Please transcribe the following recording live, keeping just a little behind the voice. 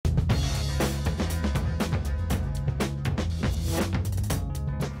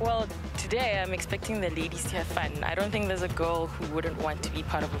Today, I'm expecting the ladies to have fun. I don't think there's a girl who wouldn't want to be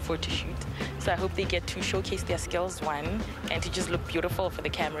part of a photo shoot. So I hope they get to showcase their skills, one, and to just look beautiful for the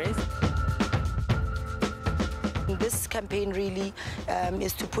cameras. This campaign really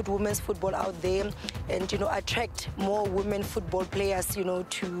is to put women's football out there and, attract more women football players, to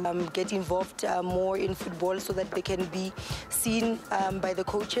get involved more in football so that they can be seen by the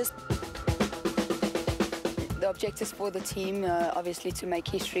coaches. The objectives for the team are obviously to make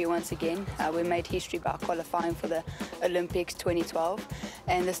history once again. We made history by qualifying for the Olympics 2012,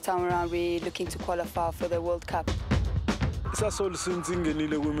 and this time around we're looking to qualify for the World Cup. Sasol since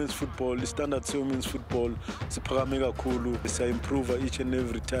ingenile women's football, the standard women's football, siphakame kakhulu, siya-improve each and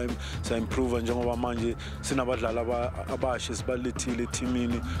every time, siya-improve njengoba manje sinabadlali abasha sibalethile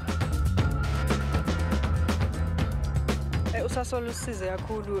etimini. Sasol usize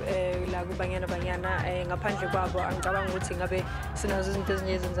kakhulu la ku Banyana Banyana, ngaphandle kwabo angicabanga ukuthi ngabe sinazo izinto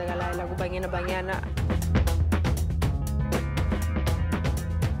ezinye ezenzakalayo la ku Banyana Banyana.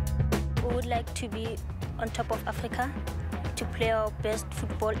 We would like to be on top of Africa, to play our best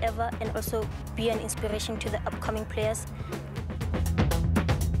football ever, and also be an inspiration to the upcoming players